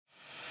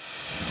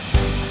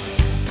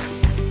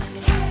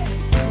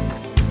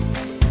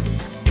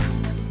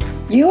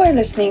You are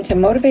listening to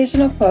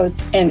motivational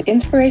quotes and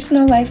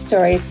inspirational life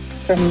stories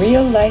from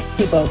real-life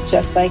people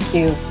just like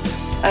you.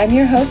 I'm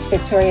your host,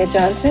 Victoria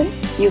Johnson.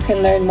 You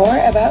can learn more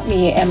about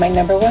me and my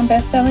 #1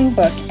 best-selling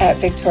book at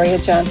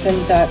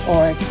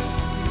victoriajohnson.org.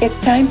 It's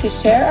time to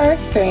share our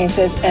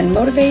experiences and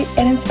motivate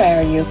and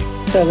inspire you.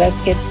 So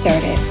let's get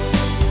started.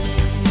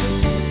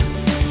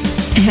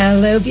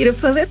 Hello,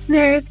 beautiful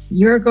listeners.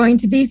 You're going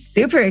to be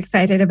super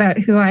excited about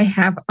who I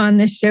have on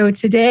the show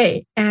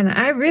today. And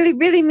I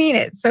really mean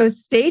it. So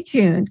stay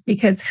tuned,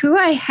 because who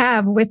I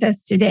have with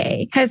us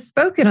today has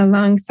spoken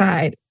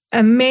alongside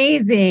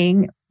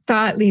amazing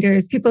thought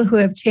leaders, people who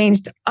have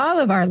changed all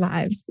of our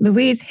lives: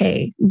 Louise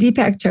Hay,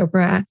 Deepak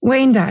Chopra,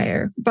 Wayne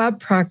Dyer,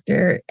 Bob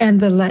Proctor, and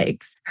the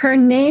likes. Her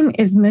name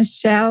is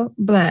Michelle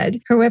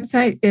Blood. Her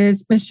website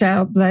is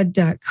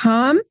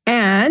michelleblood.com.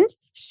 And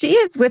she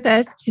is with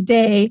us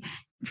today.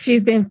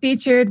 She's been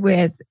featured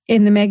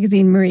in the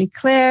magazine Marie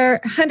Claire,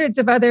 hundreds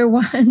of other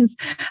ones,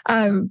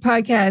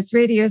 podcasts,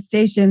 radio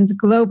stations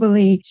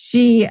globally.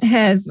 She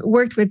has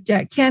worked with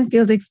Jack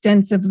Canfield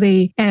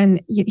extensively,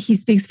 and he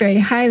speaks very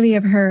highly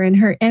of her and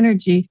her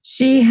energy.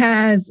 She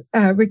has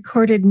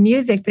recorded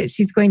music that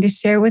she's going to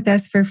share with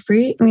us for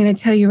free. I'm going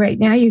to tell you right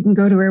now, you can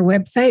go to her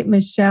website,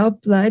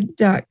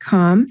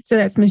 michelleblood.com. So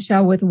that's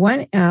Michelle with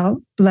one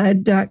L,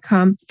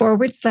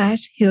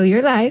 blood.com/heal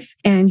your life.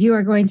 And you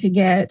are going to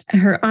get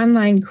her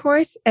online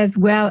course as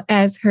well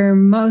as her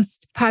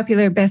most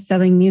popular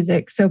best-selling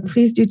music. So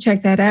please do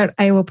check that out.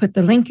 I will put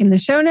the link in the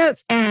show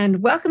notes.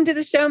 And welcome to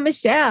the show,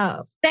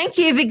 Michelle. Thank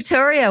you,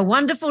 Victoria.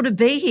 Wonderful to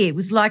be here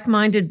with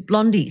like-minded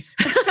blondies.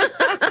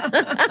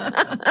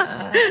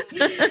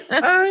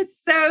 Oh,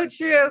 so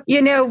true.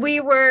 You know, we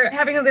were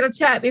having a little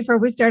chat before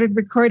we started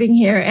recording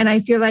here, and I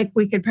feel like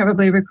we could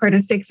probably record a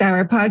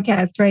 6-hour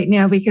podcast right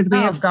now because we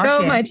have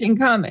so much in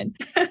common.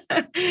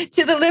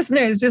 To the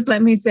listeners, just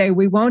let me say,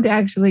 we won't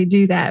actually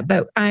do that,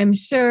 but I'm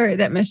sure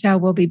that Michelle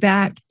will be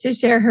back to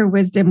share her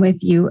wisdom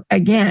with you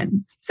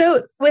again.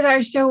 So with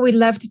our show, we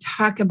love to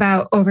talk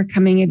about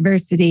overcoming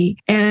adversity.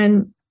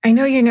 And I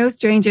know you're no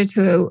stranger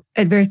to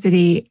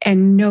adversity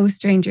and no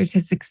stranger to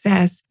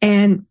success.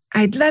 And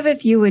I'd love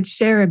if you would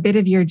share a bit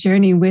of your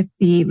journey with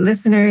the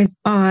listeners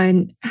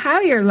on how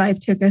your life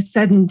took a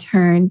sudden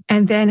turn,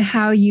 and then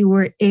how you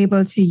were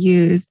able to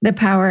use the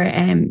power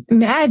and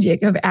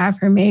magic of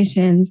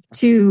affirmations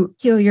to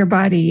heal your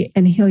body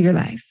and heal your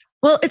life.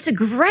 Well, it's a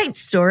great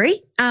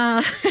story.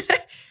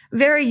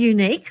 Very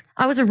unique.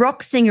 I was a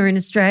rock singer in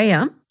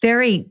Australia,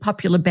 very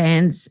popular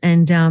bands,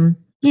 and,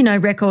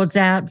 records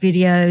out,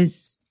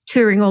 videos,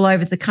 touring all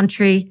over the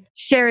country,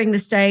 sharing the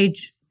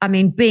stage. I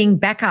mean, being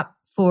backup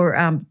for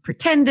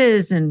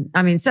Pretenders and,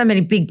 so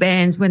many big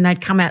bands when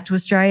they'd come out to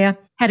Australia.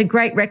 Had a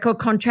great record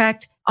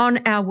contract. On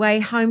our way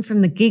home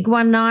from the gig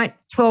one night,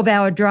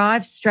 12-hour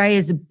drive.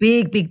 Australia's a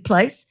big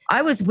place.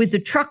 I was with the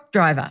truck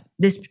driver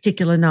this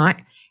particular night,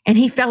 and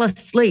he fell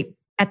asleep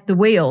at the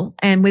wheel,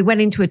 and we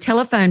went into a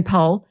telephone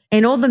pole,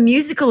 and all the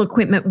musical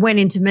equipment went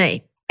into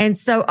me. And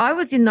so I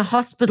was in the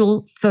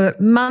hospital for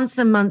months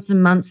and months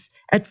and months.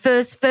 At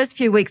first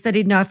few weeks, I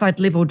didn't know if I'd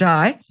live or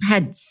die.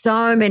 Had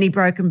so many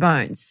broken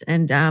bones,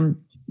 and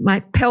my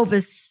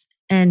pelvis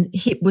and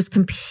hip was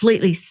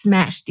completely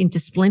smashed into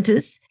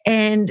splinters.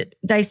 And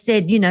they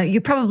said, you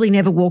probably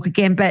never walk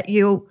again, but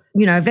you'll,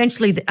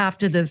 eventually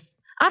after the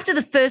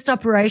first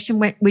operation,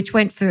 which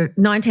went for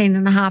 19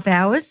 and a half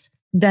hours,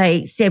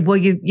 they said, well,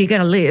 you're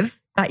going to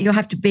live, but you'll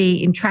have to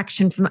be in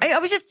traction from. I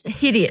was just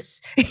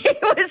hideous. It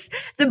was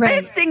the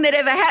best thing that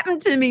ever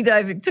happened to me,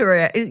 though,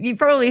 Victoria. You've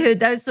probably heard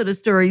those sort of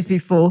stories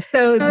before.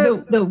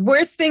 So the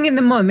worst thing in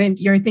the moment,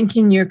 you're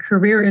thinking your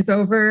career is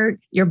over,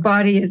 your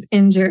body is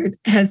injured,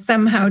 has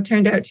somehow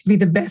turned out to be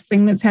the best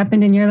thing that's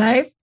happened in your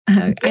life.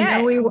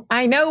 Yes.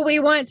 I know we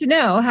want to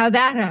know how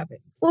that happened.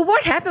 Well,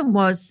 what happened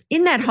was,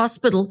 in that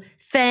hospital,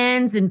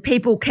 fans and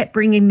people kept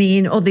bringing me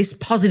in all these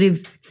positive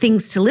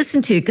things to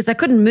listen to, because I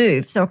couldn't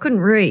move, so I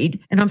couldn't read,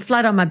 and I'm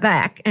flat on my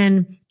back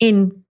and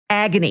in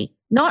agony,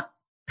 not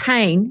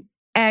pain,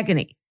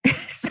 agony.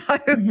 So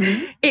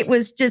It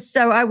was just,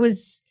 I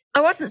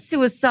wasn't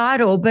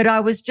suicidal, but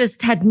I was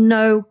just had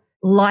no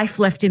life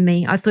left in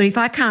me. I thought, if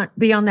I can't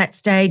be on that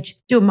stage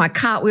doing my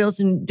cartwheels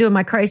and doing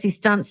my crazy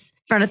stunts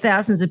in front of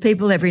thousands of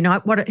people every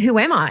night, who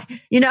am I?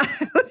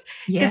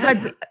 Because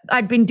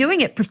I'd been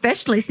doing it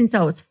professionally since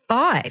I was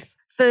 5.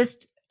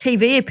 First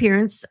TV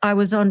appearance, I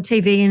was on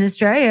TV in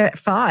Australia at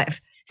 5.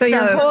 So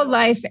your whole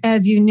life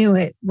as you knew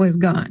it was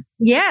gone.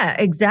 Yeah,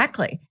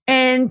 exactly.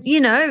 And,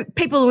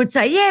 people would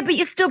say, yeah, but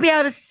you'll still be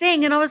able to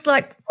sing. And I was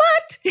like,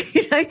 what?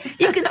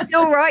 You can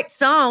still write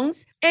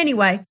songs.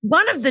 Anyway,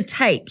 one of the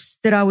tapes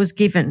that I was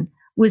given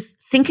was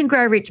Think and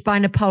Grow Rich by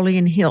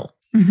Napoleon Hill.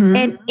 Mm-hmm.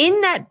 And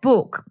in that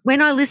book,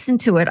 when I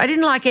listened to it, I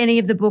didn't like any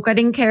of the book. I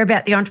didn't care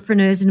about the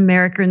entrepreneurs in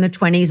America in the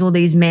 1920s, all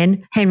these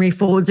men, Henry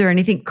Fords or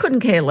anything, couldn't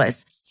care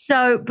less.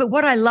 But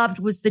what I loved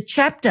was the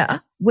chapter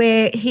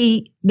where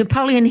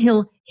Napoleon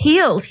Hill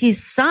healed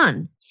his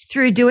son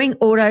through doing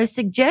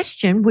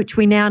auto-suggestion, which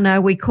we now know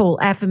we call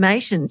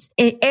affirmations.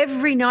 And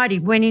every night he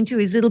went into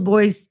his little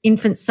boy's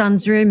infant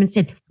son's room and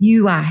said,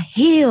 "You are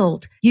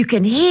healed. You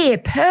can hear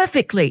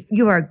perfectly.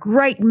 You are a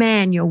great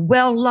man. You're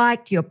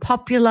well-liked. You're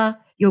popular.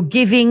 You're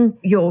giving.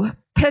 You're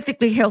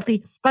perfectly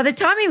healthy." By the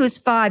time he was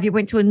 5, he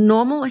went to a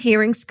normal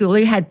hearing school.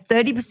 He had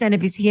 30%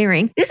 of his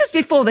hearing. This is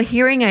before the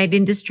hearing aid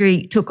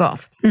industry took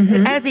off.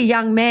 Mm-hmm. As a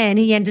young man,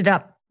 he ended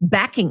up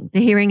backing the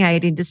hearing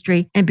aid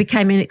industry and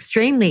became an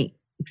extremely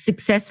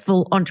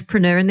successful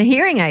entrepreneur in the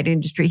hearing aid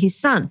industry, his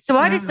son. So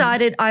I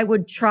decided I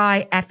would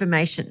try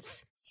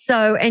affirmations.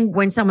 So, and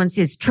when someone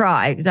says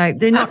try,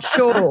 they're not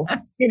sure,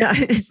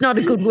 it's not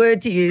a good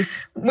word to use.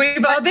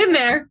 We've all been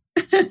there.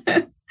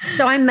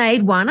 So I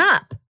made one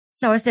up.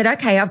 So I said,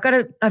 okay, I've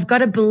got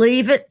to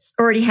believe it's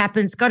already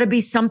happened. It's got to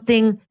be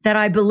something that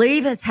I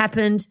believe has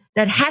happened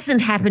that hasn't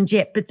happened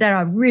yet, but that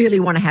I really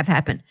want to have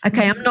happen.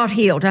 Okay, I'm not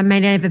healed. I may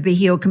never be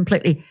healed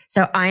completely.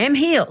 So I am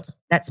healed.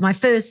 That's my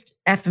first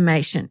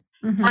affirmation.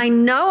 Mm-hmm. I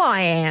know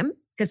I am,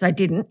 because I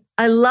didn't.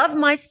 I love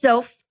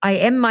myself. I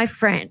am my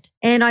friend.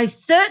 And I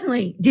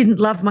certainly didn't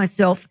love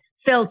myself.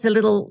 Felt a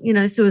little,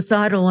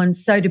 suicidal and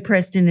so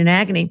depressed and in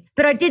agony.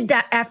 But I did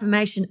that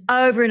affirmation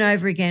over and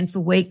over again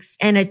for weeks,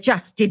 and it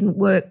just didn't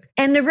work.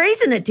 And the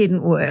reason it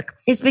didn't work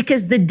is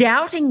because the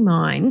doubting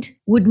mind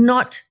would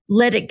not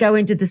let it go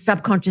into the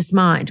subconscious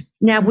mind.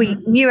 Now, we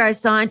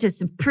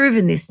neuroscientists have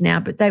proven this now,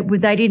 but they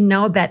didn't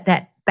know about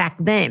that back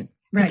then.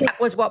 Right. That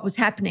was what was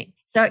happening.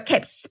 So it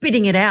kept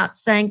spitting it out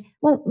saying,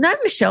 well, no,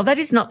 Michelle, that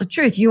is not the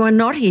truth. You are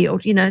not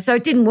healed, so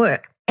it didn't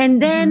work. And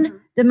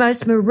then the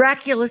most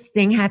miraculous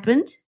thing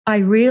happened. I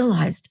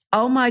realized,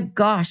 oh my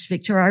gosh,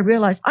 Victoria, I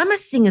realized I'm a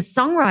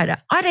singer-songwriter.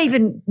 I'd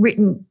even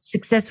written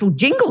successful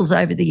jingles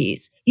over the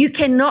years. You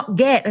cannot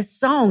get a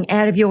song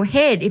out of your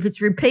head if it's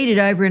repeated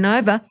over and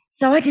over.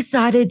 So I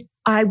decided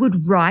I would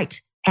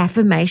write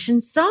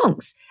affirmation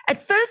songs.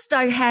 At first,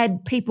 I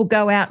had people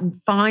go out and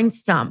find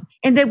some,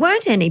 and there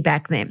weren't any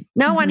back then.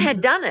 No one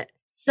had done it.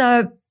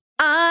 So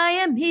I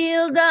am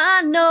healed,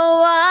 I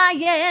know I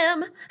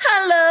am.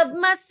 I love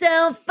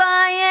myself,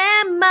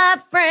 I am my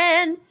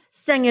friend.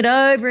 Sang it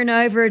over and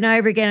over and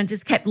over again and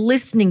just kept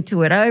listening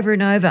to it over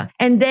and over.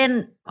 And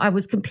then I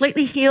was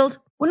completely healed.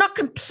 Well, not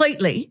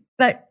completely,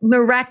 but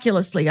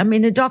miraculously. I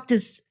mean, the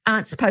doctors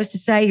aren't supposed to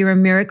say you're a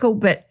miracle,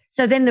 but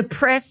so then the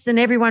press and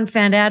everyone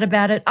found out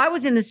about it. I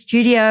was in the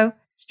studio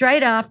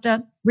straight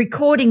after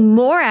recording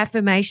more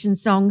affirmation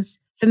songs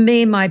for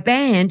me and my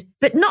band,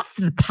 but not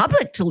for the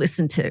public to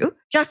listen to,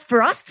 just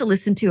for us to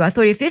listen to. I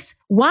thought, if this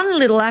one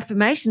little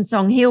affirmation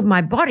song healed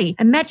my body,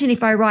 imagine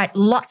if I write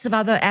lots of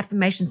other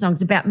affirmation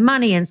songs about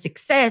money and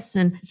success.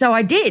 And so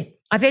I did.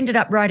 I've ended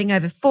up writing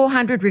over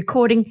 400,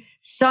 recording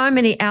so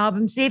many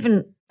albums,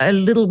 even a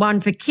little one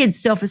for kids,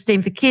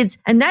 Self-Esteem for Kids.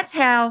 And that's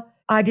how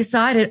I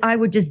decided I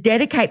would just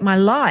dedicate my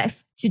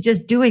life to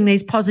just doing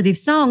these positive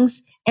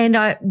songs.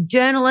 And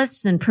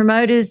journalists and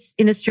promoters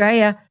in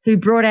Australia who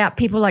brought out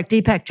people like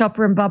Deepak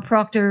Chopra and Bob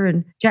Proctor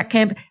and Jack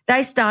Kemp,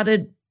 they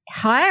started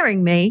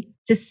hiring me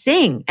to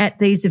sing at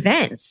these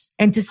events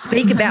and to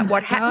speak about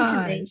what happened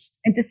to me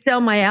and to sell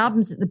my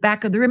albums at the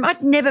back of the room.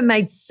 I'd never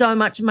made so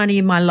much money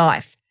in my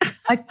life.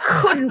 I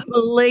couldn't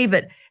believe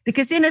it,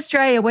 because in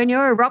Australia, when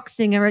you're a rock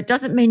singer, it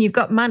doesn't mean you've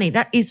got money.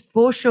 That is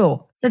for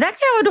sure. So that's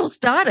how it all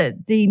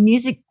started, the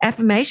music,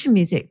 affirmation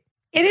music.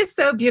 It is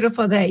so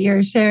beautiful that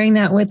you're sharing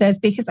that with us,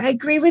 because I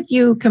agree with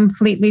you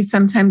completely.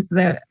 Sometimes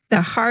the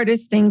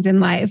hardest things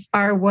in life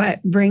are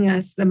what bring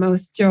us the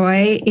most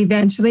joy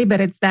eventually, but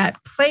it's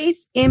that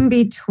place in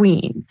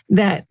between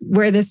that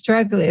where the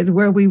struggle is,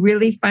 where we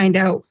really find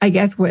out, I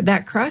guess, what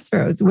that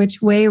crossroads,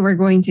 which way we're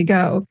going to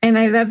go. And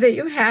I love that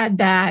you had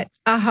that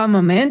aha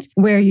moment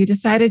where you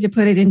decided to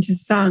put it into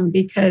song,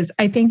 because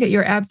I think that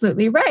you're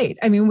absolutely right.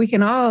 I mean, we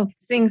can all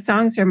sing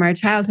songs from our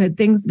childhood,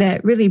 things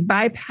that really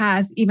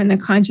bypass even the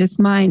conscious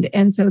mind.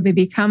 And so they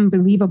become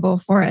believable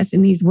for us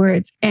in these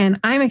words. And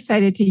I'm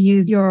excited to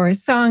use your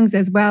songs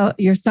as well,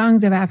 your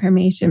songs of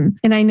affirmation.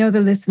 And I know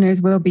the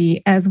listeners will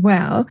be as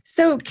well.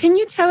 So can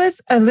you tell us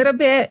a little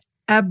bit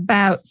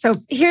about,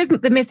 so here's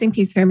the missing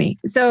piece for me.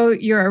 So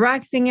you're a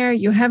rock singer,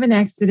 you have an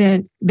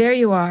accident, there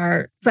you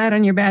are flat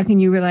on your back,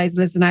 and you realize,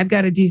 listen, I've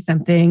got to do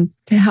something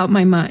to help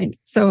my mind.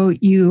 So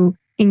you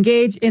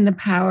engage in the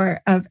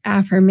power of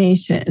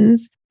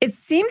affirmations. It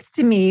seems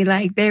to me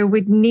like there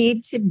would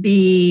need to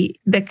be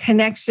the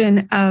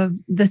connection of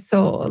the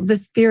soul, the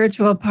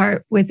spiritual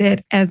part with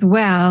it as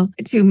well,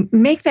 to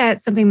make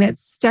that something that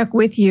stuck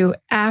with you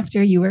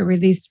after you were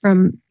released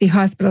from the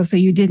hospital. So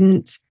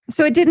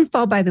it didn't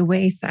fall by the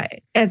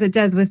wayside, as it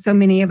does with so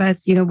many of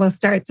us. We'll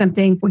start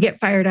something, we'll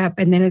get fired up,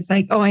 and then it's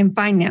like, oh, I'm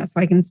fine now,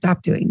 so I can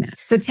stop doing that.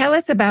 So tell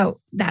us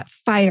about that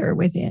fire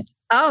within.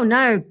 Oh,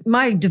 no,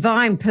 my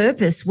divine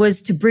purpose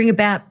was to bring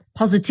about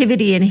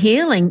positivity and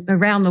healing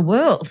around the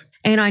world.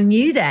 And I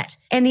knew that.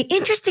 And the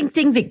interesting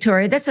thing,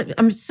 Victoria,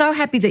 I'm so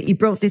happy that you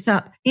brought this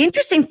up. The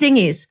interesting thing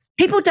is,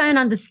 people don't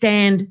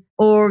understand,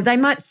 or they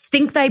might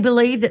think they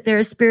believe that they're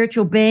a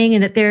spiritual being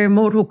and that they're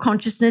immortal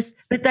consciousness,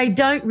 but they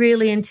don't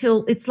really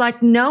until it's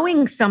like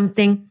knowing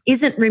something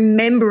isn't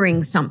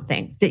remembering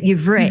something that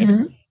you've read.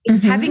 Mm-hmm.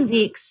 It's Mm-hmm. having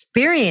the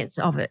experience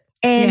of it.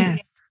 And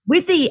Yes.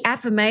 with the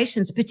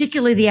affirmations,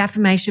 particularly the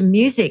affirmation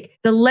music,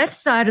 the left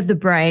side of the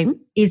brain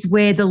is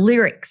where the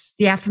lyrics,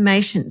 the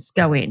affirmations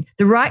go in.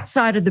 The right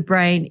side of the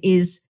brain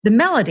is the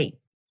melody.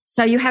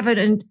 So you have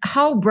a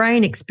whole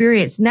brain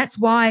experience. And that's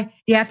why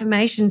the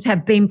affirmations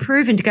have been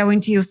proven to go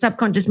into your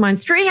subconscious mind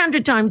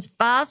 300 times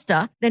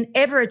faster than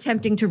ever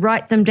attempting to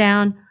write them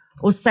down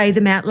or say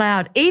them out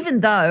loud, even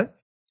though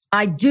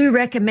I do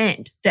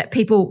recommend that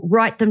people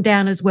write them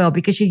down as well,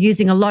 because you're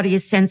using a lot of your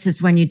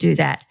senses when you do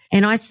that.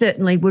 And I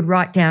certainly would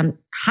write down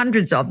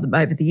hundreds of them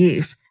over the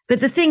years. But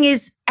the thing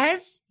is,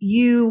 as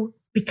you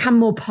become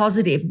more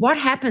positive, what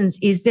happens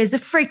is there's a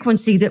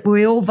frequency that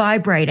we all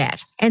vibrate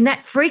at, and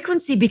that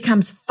frequency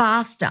becomes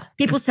faster.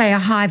 People say a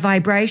high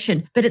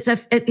vibration, but it's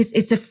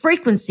a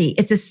frequency.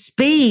 It's a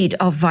speed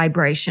of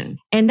vibration.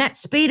 And that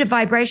speed of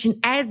vibration,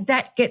 as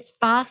that gets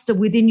faster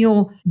within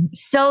your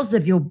cells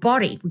of your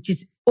body, which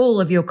is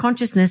all of your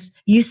consciousness,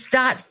 you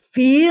start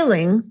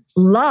feeling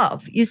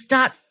love. You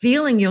start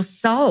feeling your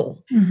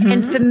soul. Mm-hmm.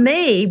 And for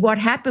me, what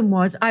happened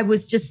was I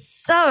was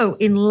just so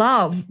in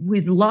love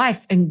with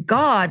life and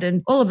God.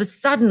 And all of a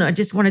sudden, I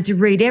just wanted to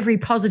read every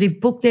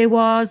positive book there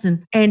was.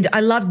 And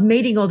I loved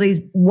meeting all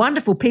these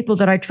wonderful people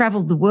that I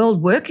traveled the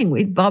world working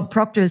with, Bob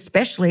Proctor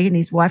especially, and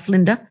his wife,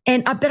 Linda.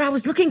 But I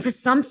was looking for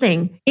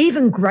something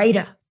even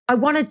greater. I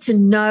wanted to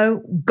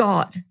know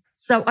God.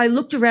 So I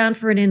looked around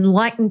for an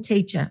enlightened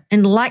teacher.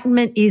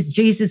 Enlightenment is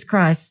Jesus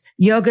Christ,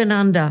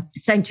 Yogananda,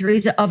 St.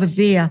 Teresa of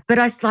Avila. But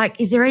I was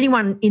like, is there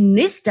anyone in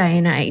this day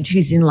and age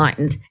who's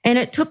enlightened? And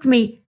it took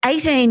me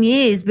 18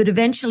 years, but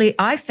eventually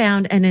I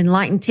found an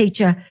enlightened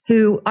teacher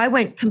who I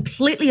went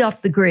completely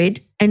off the grid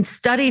and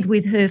studied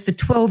with her for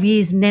 12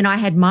 years. And then I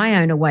had my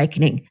own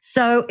awakening.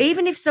 So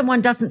even if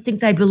someone doesn't think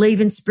they believe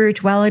in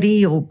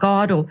spirituality or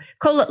God, or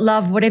call it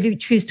love, whatever you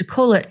choose to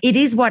call it, it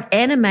is what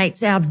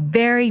animates our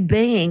very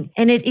being.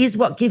 And it is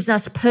what gives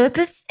us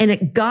purpose, and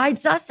it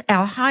guides us.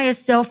 Our higher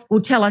self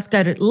will tell us,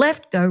 go to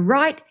left, go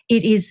right.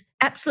 It is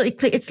absolutely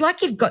clear. It's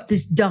like you've got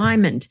this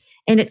diamond,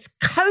 and it's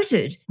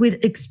coated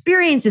with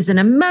experiences and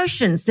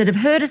emotions that have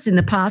hurt us in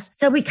the past.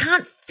 So we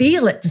can't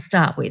feel it to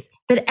start with.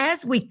 But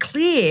as we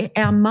clear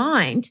our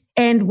mind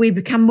and we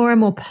become more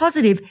and more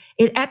positive,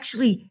 it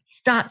actually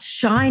starts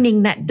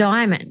shining that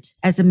diamond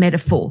as a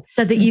metaphor,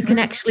 so that you can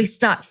actually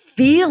start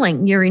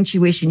feeling your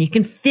intuition. You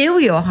can feel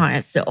your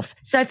higher self.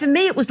 So for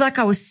me, it was like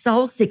I was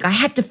soul sick. I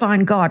had to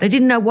find God. I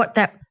didn't know what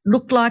that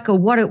looked like or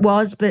what it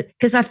was, but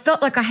because I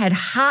felt like I had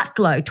heart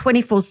glow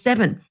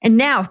 24/7. And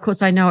now, of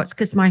course, I know it's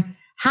because my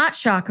heart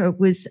chakra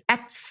was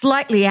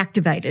slightly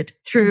activated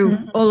through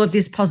all of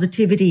this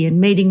positivity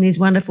and meeting these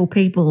wonderful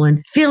people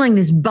and feeling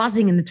this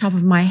buzzing in the top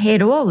of my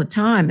head all the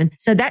time. And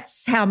so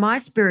that's how my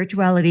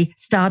spirituality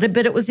started.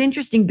 But it was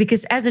interesting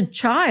because as a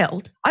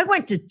child, I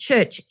went to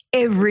church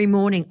every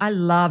morning. I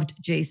loved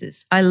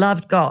Jesus. I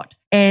loved God.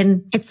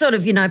 And it's sort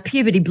of,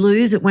 puberty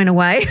blues, it went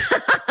away.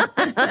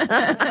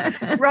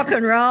 Rock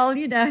and roll,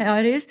 you know how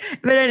it is.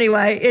 But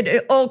anyway,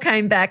 it all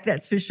came back,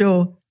 that's for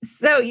sure.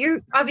 So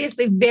you're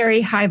obviously very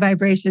high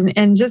vibration,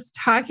 and just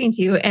talking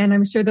to you, and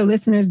I'm sure the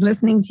listeners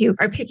listening to you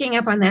are picking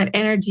up on that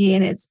energy,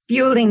 and it's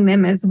fueling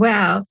them as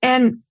well.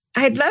 And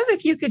I'd love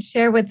if you could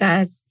share with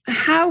us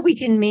how we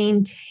can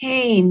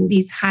maintain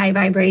these high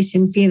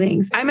vibration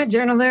feelings. I'm a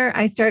journaler.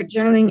 I start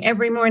journaling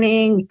every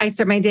morning. I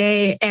start my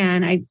day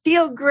and I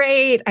feel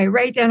great. I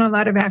write down a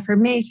lot of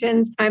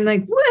affirmations. I'm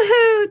like,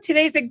 woohoo,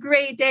 today's a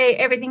great day.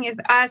 Everything is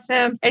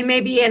awesome. And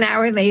maybe an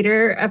hour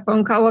later, a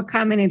phone call will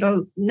come and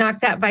it'll knock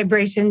that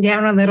vibration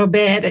down a little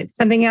bit, and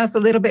something else a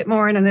little bit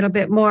more and a little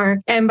bit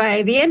more. And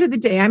by the end of the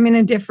day, I'm in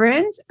a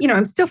different,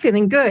 I'm still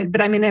feeling good,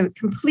 but I'm in a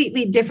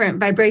completely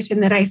different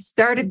vibration that I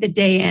started the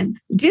day in.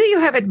 Do you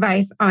have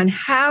advice on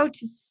how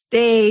to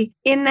stay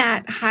in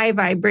that high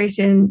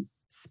vibration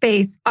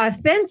space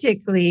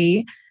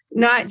authentically,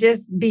 not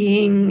just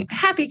being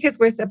happy because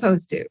we're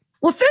supposed to?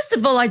 Well, first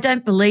of all, I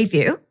don't believe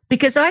you,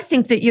 because I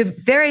think that you're a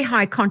very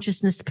high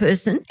consciousness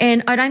person,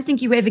 and I don't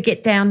think you ever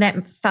get down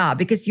that far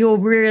because you're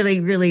really,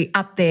 really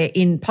up there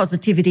in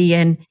positivity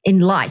and in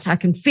light. I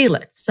can feel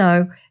it.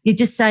 So you're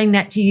just saying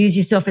that to use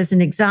yourself as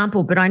an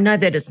example, but I know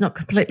that it's not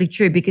completely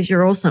true because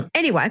you're awesome.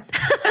 Anyway.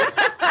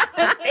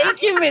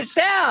 Thank you,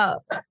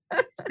 Michelle.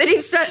 But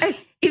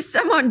if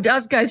someone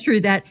does go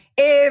through that,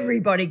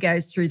 everybody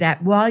goes through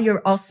that while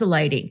you're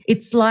oscillating.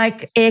 It's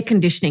like air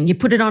conditioning. You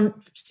put it on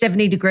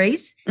 70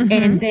 degrees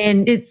and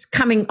then it's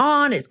coming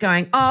on, it's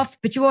going off,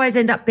 but you always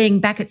end up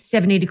being back at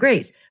 70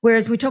 degrees.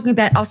 Whereas we're talking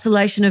about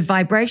oscillation of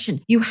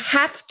vibration. You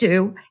have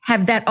to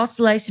have that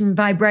oscillation and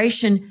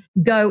vibration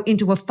go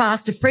into a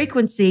faster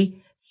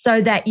frequency so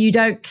that you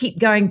don't keep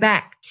going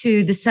back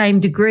to the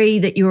same degree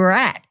that you were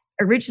at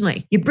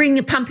originally.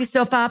 You pump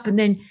yourself up, and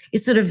then you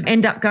sort of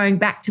end up going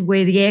back to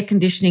where the air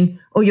conditioning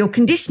or your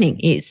conditioning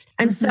is.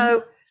 And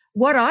so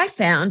what I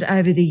found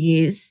over the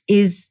years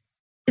is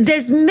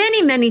There's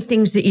many, many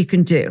things that you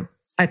can do.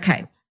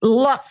 Okay.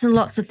 Lots and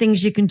lots of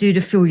things you can do to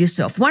fill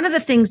yourself. One of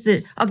the things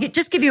that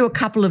just give you a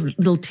couple of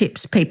little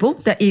tips, people,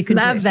 that you can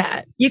do. Love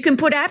that. You can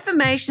put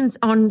affirmations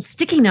on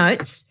sticky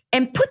notes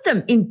and put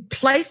them in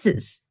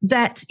places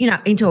that,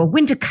 into a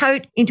winter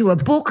coat, into a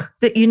book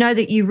that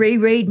that you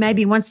reread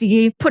maybe once a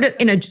year. Put it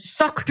in a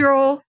sock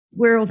drawer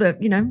where all the,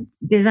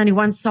 there's only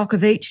one sock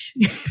of each,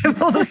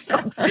 all the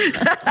socks,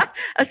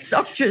 a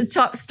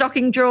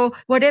stocking drawer,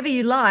 whatever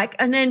you like.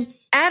 And then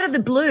out of the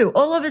blue,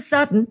 all of a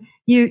sudden,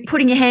 you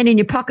putting your hand in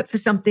your pocket for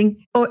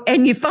something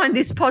and you find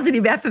this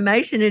positive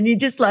affirmation and you're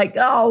just like,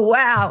 oh,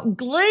 wow,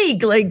 glee,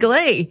 glee,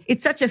 glee.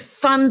 It's such a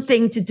fun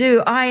thing to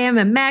do. I am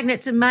a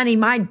magnet to money.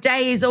 My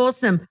day is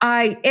awesome.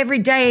 Every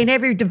day in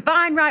every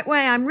divine right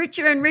way, I'm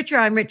richer and richer.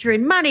 I'm richer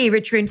in money,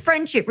 richer in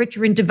friendship,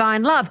 richer in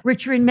divine love,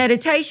 richer in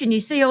meditation. You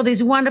see all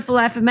these wonderful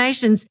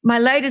affirmations. My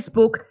latest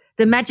book,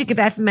 The Magic of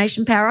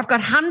Affirmation Power. I've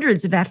got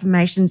hundreds of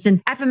affirmations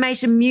and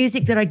affirmation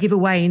music that I give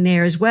away in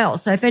there as well.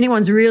 So if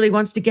anyone's really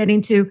wants to get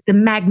into the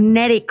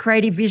magnetic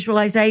creative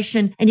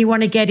visualization and you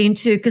want to get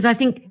into, because I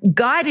think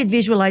guided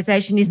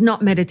visualization is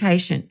not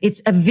meditation.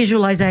 It's a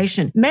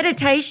visualization.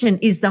 Meditation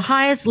is the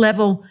highest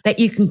level that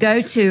you can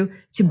go to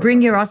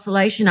bring your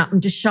oscillation up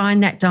and to shine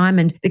that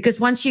diamond. Because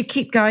once you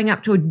keep going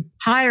up to a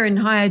higher and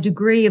higher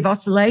degree of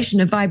oscillation,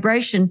 of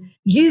vibration,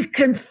 you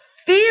can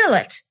feel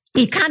it.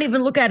 You can't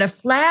even look at a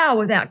flower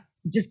without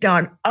just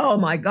going, oh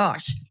my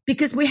gosh,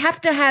 because we have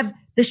to have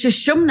the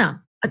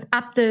Sushumna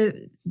up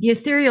the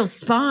ethereal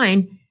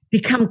spine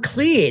become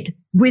cleared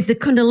with the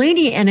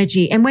Kundalini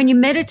energy. And when you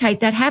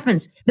meditate, that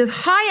happens. The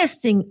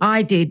highest thing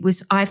I did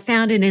was I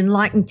found an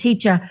enlightened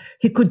teacher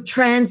who could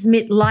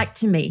transmit light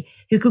to me,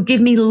 who could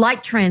give me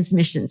light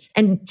transmissions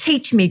and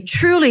teach me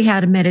truly how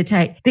to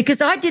meditate,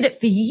 because I did it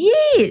for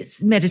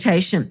years,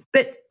 meditation.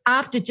 But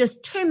after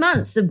just 2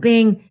 months of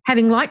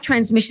having light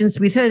transmissions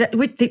with her,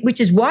 which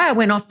is why I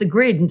went off the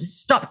grid and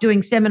stopped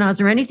doing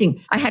seminars or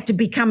anything. I had to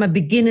become a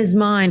beginner's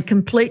mind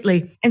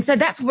completely. And so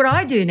that's what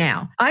I do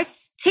now. I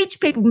teach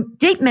people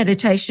deep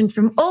meditation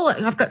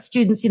I've got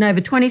students in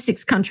over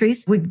 26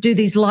 countries. We do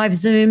these live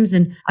Zooms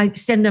and I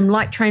send them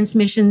light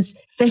transmissions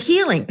for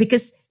healing,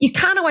 because you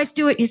can't always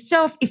do it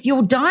yourself. If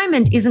your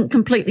diamond isn't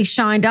completely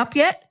shined up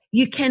yet,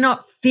 you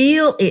cannot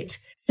feel it.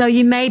 So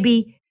you may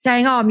be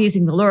saying, oh, I'm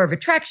using the law of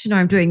attraction, or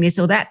I'm doing this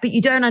or that, but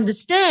you don't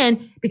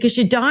understand because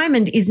your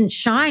diamond isn't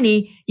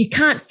shiny. You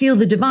can't feel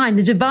the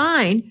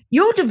divine.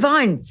 Your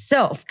divine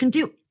self can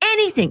do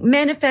anything,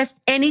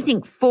 manifest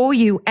anything for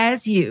you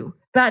as you.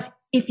 But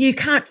if you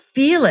can't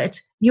feel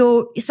it,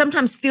 you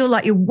sometimes feel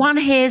like you're one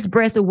hair's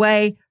breadth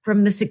away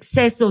from the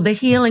success or the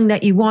healing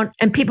that you want.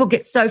 And people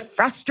get so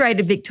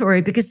frustrated,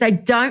 Victoria, because they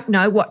don't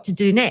know what to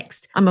do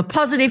next. I'm a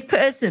positive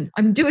person.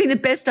 I'm doing the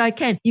best I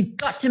can. You've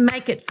got to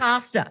make it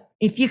faster.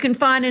 If you can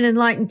find an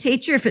enlightened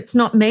teacher, if it's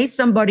not me,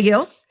 somebody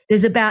else,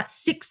 there's about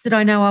 6 that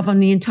I know of on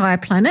the entire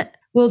planet.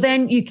 Well,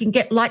 then you can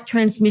get light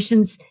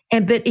transmissions.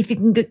 But if you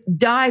can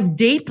dive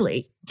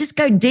deeply, just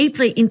go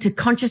deeply into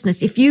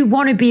consciousness. If you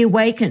want to be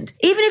awakened,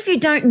 even if you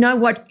don't know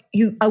what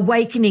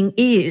awakening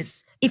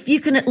is, if you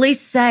can at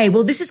least say,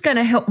 well, this is going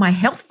to help my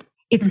health.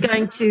 It's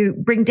going to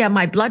bring down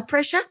my blood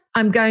pressure.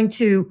 I'm going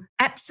to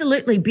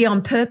absolutely be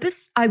on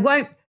purpose.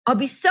 I'll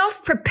be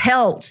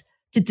self-propelled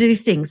to do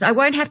things. I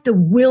won't have to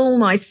will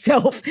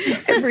myself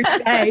every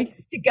day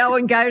to go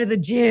to the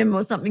gym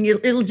or something.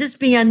 It'll just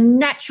be a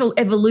natural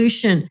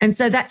evolution. And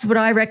so that's what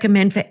I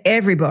recommend for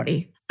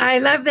everybody. I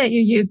love that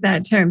you use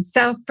that term,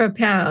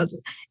 self-propelled,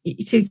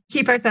 to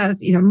keep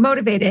ourselves,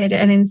 motivated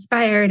and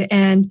inspired,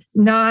 and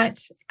not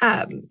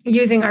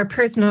using our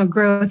personal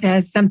growth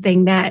as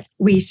something that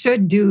we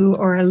should do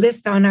or a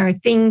list on our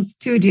things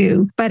to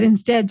do, but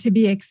instead to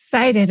be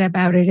excited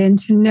about it and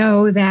to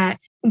know that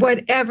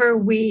whatever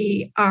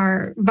we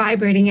are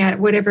vibrating at,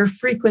 whatever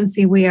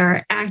frequency we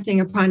are acting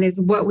upon,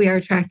 is what we are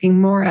attracting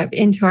more of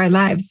into our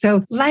lives.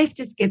 So life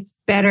just gets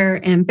better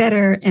and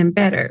better and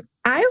better.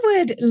 I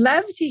would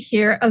love to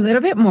hear a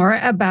little bit more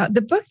about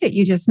the book that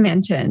you just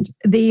mentioned,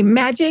 The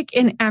Magic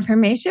in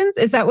Affirmations.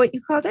 Is that what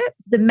you called it?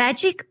 The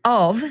Magic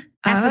of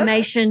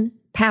Affirmation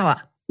Power.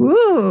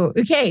 Ooh,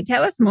 okay.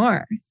 Tell us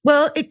more.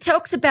 Well, it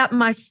talks about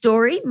my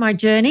story, my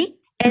journey.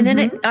 And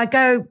then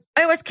I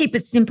always keep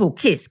it simple,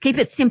 keep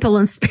it simple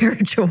and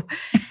spiritual.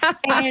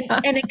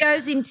 and it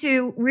goes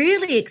into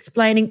really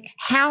explaining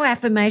how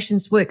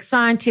affirmations work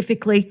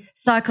scientifically,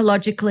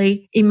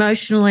 psychologically,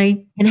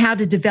 emotionally, and how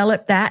to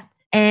develop that.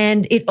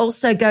 And it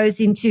also goes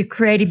into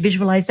creative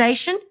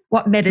visualization,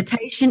 what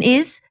meditation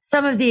is.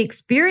 Some of the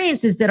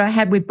experiences that I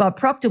had with Bob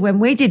Proctor when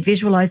we did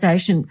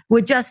visualization were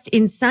just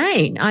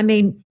insane. I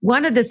mean,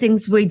 one of the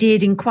things we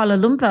did in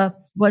Kuala Lumpur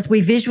was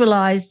we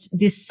visualized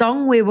this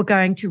song we were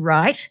going to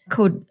write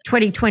called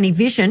 2020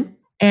 Vision.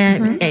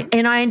 And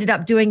I ended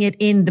up doing it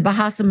in the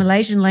Bahasa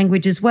Malaysian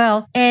language as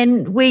well.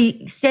 And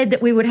we said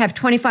that we would have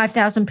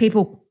 25,000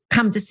 people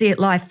come to see it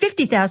live.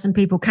 50,000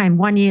 people came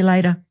 1 year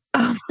later.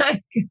 Oh my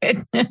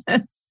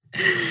goodness.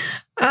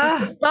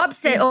 Bob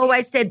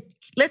always said,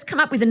 let's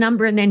come up with a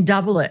number and then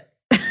double it.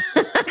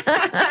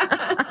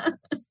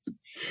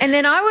 And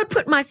then I would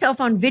put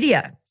myself on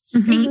video,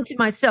 speaking to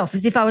myself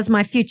as if I was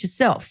my future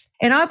self.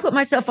 And I put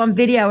myself on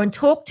video and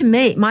talk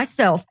to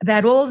myself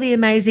about all the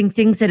amazing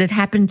things that had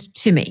happened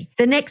to me.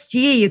 The next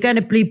year, you're going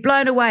to be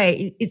blown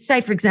away. It's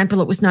say, for example,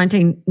 it was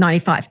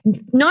 1995.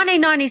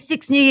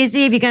 1996 New Year's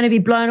Eve, you're going to be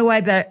blown away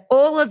by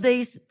all of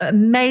these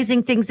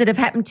amazing things that have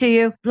happened to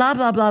you, blah,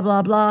 blah, blah,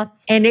 blah, blah,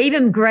 and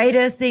even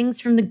greater things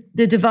from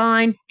the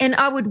divine. And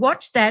I would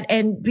watch that,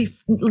 and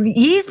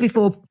years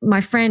before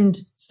my friend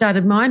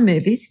started Mind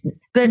Movies,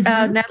 but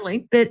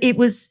Natalie, but it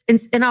was,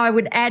 and I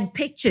would add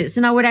pictures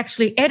and I would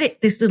actually edit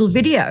this little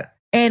video.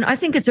 And I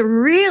think it's a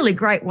really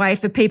great way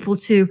for people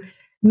to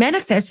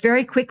manifest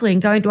very quickly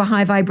and go into a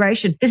high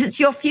vibration, because it's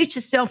your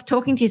future self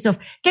talking to yourself.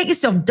 Get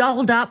yourself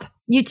dolled up,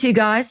 you two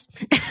guys,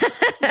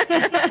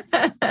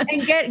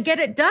 and get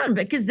it done.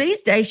 Because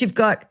these days you've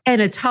got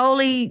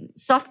Anatoly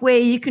software.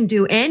 You can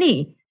do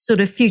any sort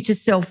of future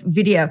self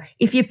video.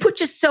 If you put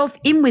yourself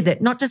in with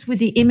it, not just with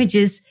the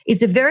images,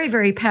 it's a very,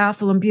 very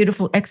powerful and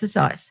beautiful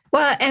exercise.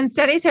 Well, and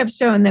studies have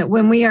shown that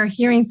when we are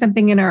hearing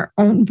something in our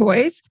own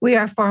voice, we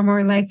are far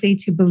more likely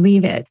to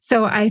believe it.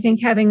 So I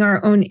think having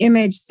our own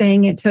image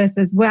saying it to us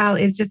as well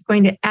is just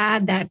going to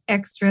add that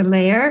extra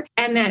layer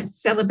and that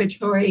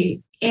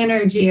celebratory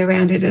energy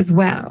around it as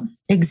well.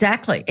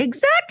 Exactly.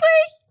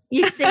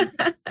 You see,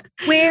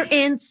 we're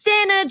in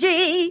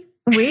synergy.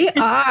 We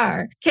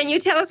are. Can you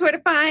tell us where to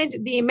find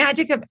the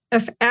magic of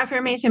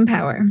affirmation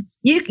power?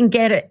 You can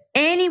get it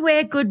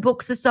anywhere good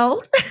books are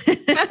sold.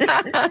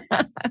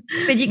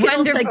 But you can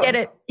also get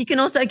it. You can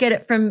also get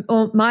it from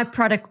my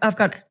product. I've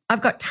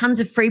got tons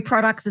of free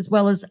products as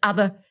well as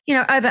other,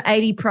 over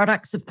 80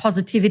 products of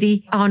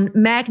positivity on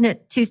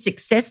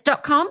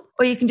magnet2success.com,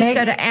 or you can just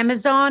go to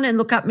Amazon and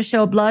look up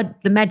Michelle Blood,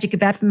 The Magic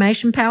of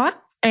Affirmation Power,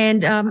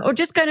 and or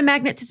just go to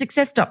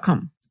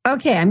magnet2success.com.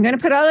 Okay, I'm going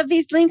to put all of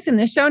these links in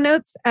the show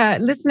notes,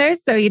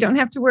 listeners, so you don't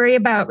have to worry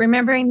about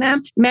remembering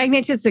them.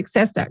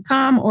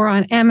 Magnet2success.com or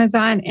on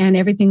Amazon, and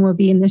everything will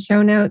be in the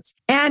show notes.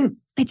 And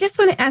I just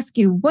want to ask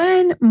you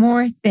one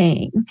more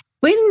thing.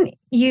 I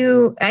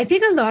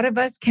think a lot of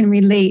us can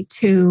relate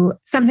to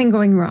something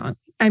going wrong.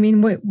 I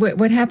mean,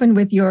 what happened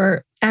with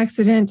your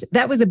accident,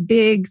 that was a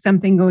big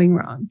something going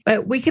wrong.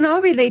 But we can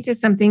all relate to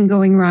something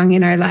going wrong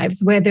in our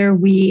lives, whether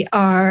we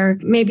are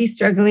maybe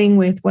struggling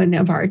with one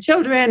of our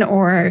children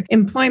or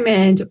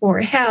employment or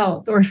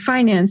health or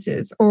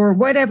finances or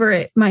whatever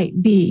it might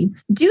be.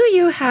 Do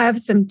you have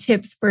some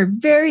tips for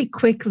very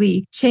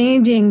quickly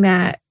changing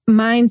that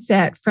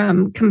mindset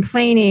from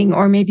complaining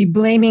or maybe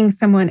blaming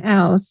someone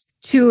else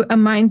to a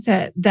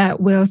mindset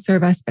that will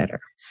serve us better?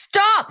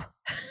 Stop!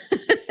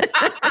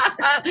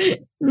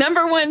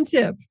 Number one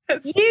tip.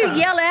 You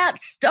yell out,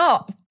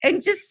 stop,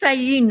 and just say,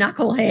 you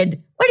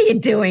knucklehead, what are you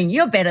doing?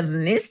 You're better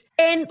than this.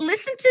 And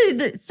listen to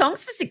the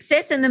Songs for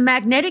Success and the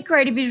Magnetic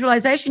Creative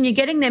Visualization. You're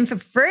getting them for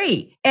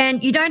free.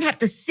 And you don't have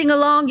to sing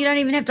along. You don't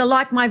even have to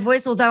like my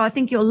voice, although I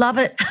think you'll love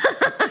it.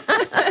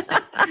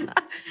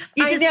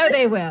 I know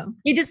they will.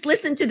 You just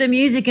listen to the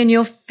music and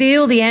you'll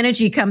feel the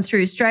energy come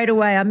through straight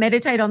away. I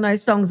meditate on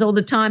those songs all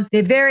the time.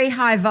 They're very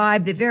high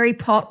vibe. They're very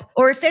pop.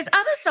 Or if there's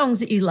other songs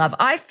that you love,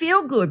 I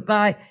Feel Good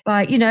by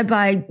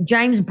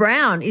James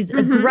Brown is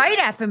a great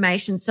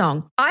affirmation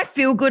song. I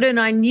feel good and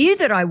I knew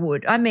that I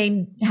would. I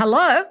mean,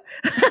 hello.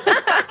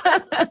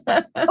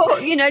 Or,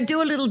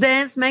 do a little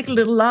dance, make a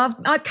little love.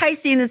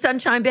 Casey and the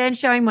Sunshine Band,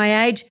 showing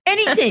my age.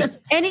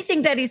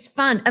 Anything that is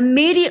fun,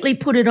 immediately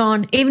put it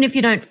on, even if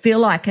you don't feel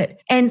like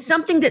it. And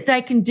something that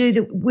they can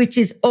do which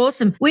is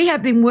awesome. We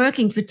have been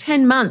working for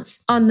 10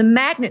 months on the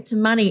Magnet to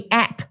Money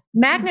app,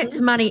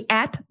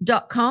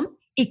 magnet2moneyapp.com.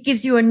 It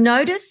gives you a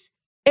notice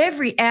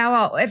every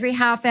hour, or every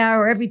half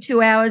hour, or every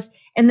 2 hours,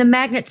 and the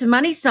Magnet to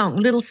Money song,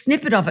 a little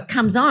snippet of it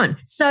comes on.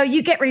 So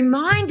you get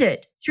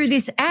reminded through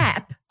this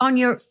app on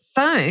your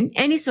phone,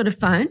 any sort of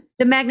phone,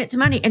 the Magnet to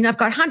Money. And I've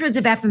got hundreds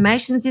of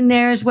affirmations in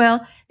there as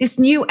well. This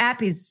new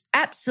app is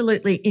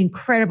absolutely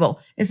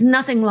incredible. There's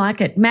nothing like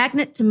it.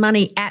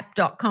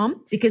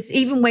 Magnet2moneyapp.com, because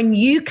even when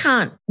you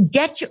can't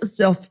get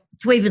yourself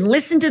to even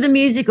listen to the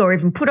music or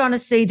even put on a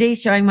CD,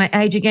 showing my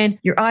age again,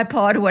 your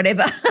iPod or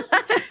whatever,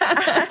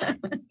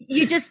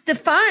 the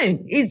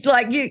phone is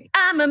like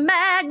I'm a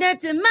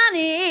magnet to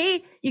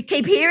money. You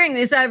keep hearing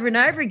this over and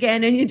over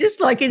again, and you're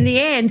just like, in the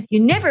end,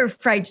 you're never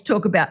afraid to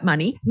talk about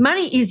money.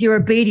 Money is your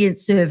obedient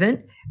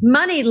servant.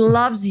 Money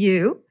loves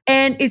you.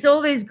 And it's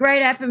all these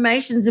great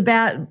affirmations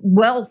about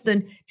wealth,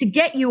 and to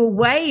get you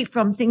away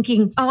from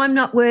thinking, oh, I'm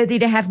not worthy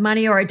to have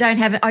money, or I don't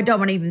have it. I don't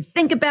want to even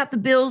think about the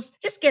bills.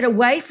 Just get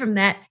away from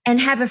that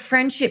and have a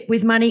friendship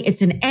with money.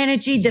 It's an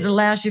energy that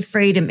allows you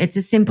freedom. It's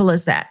as simple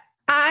as that.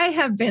 I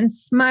have been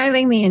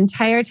smiling the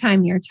entire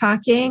time you're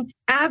talking.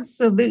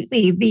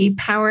 absolutely the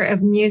power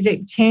of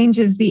music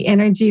changes the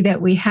energy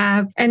that we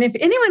have. And if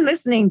anyone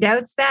listening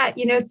doubts that,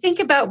 think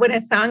about when a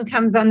song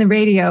comes on the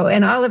radio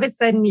and all of a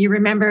sudden you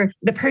remember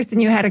the person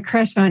you had a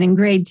crush on in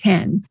grade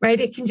 10, right?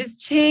 It can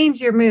just change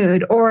your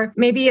mood. Or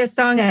maybe a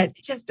song that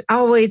just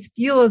always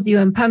fuels you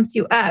and pumps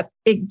you up.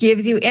 It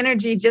gives you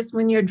energy just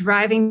when you're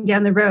driving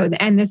down the road.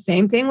 And the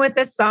same thing with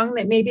a song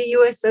that maybe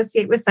you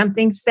associate with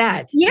something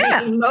sad.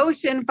 Yeah. The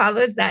emotion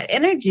follows that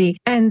energy.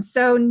 And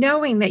so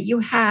knowing that you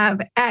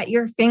have at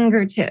your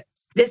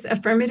fingertips this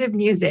affirmative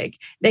music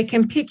that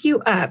can pick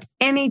you up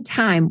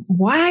anytime,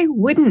 why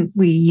wouldn't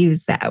we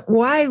use that?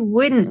 Why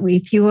wouldn't we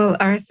fuel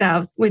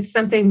ourselves with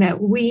something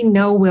that we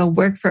know will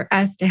work for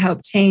us to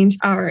help change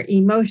our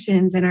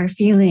emotions and our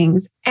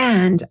feelings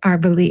and our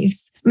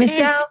beliefs?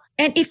 Michelle?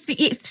 And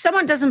if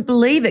someone doesn't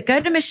believe it, go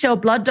to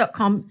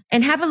michelleblood.com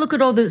and have a look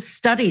at all the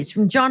studies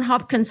from Johns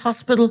Hopkins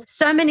Hospital.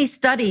 So many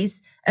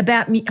studies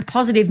about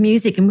positive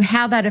music and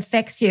how that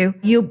affects you.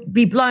 You'll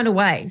be blown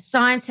away.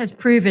 Science has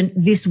proven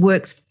this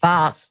works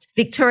fast.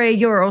 Victoria,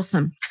 you're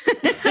awesome.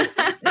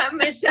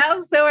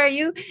 Michelle, so are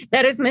you.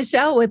 That is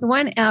Michelle with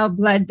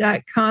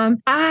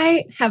 1lblood.com.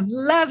 I have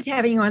loved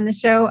having you on the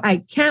show. I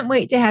can't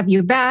wait to have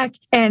you back.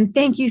 And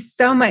thank you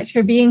so much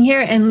for being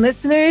here. And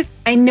listeners,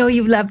 I know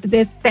you loved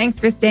this. Thanks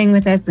for staying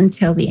with us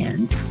until the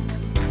end.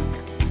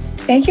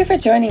 Thank you for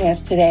joining us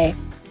today.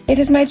 It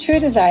is my true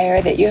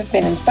desire that you have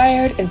been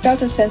inspired and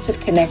felt a sense of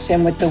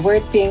connection with the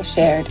words being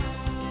shared.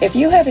 If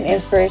you have an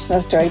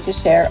inspirational story to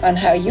share on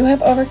how you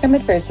have overcome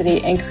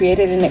adversity and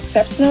created an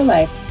exceptional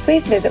life,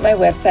 please visit my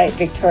website,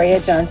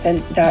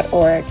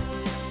 victoriajohnson.org.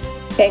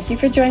 Thank you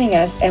for joining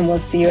us, and we'll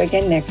see you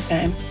again next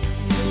time.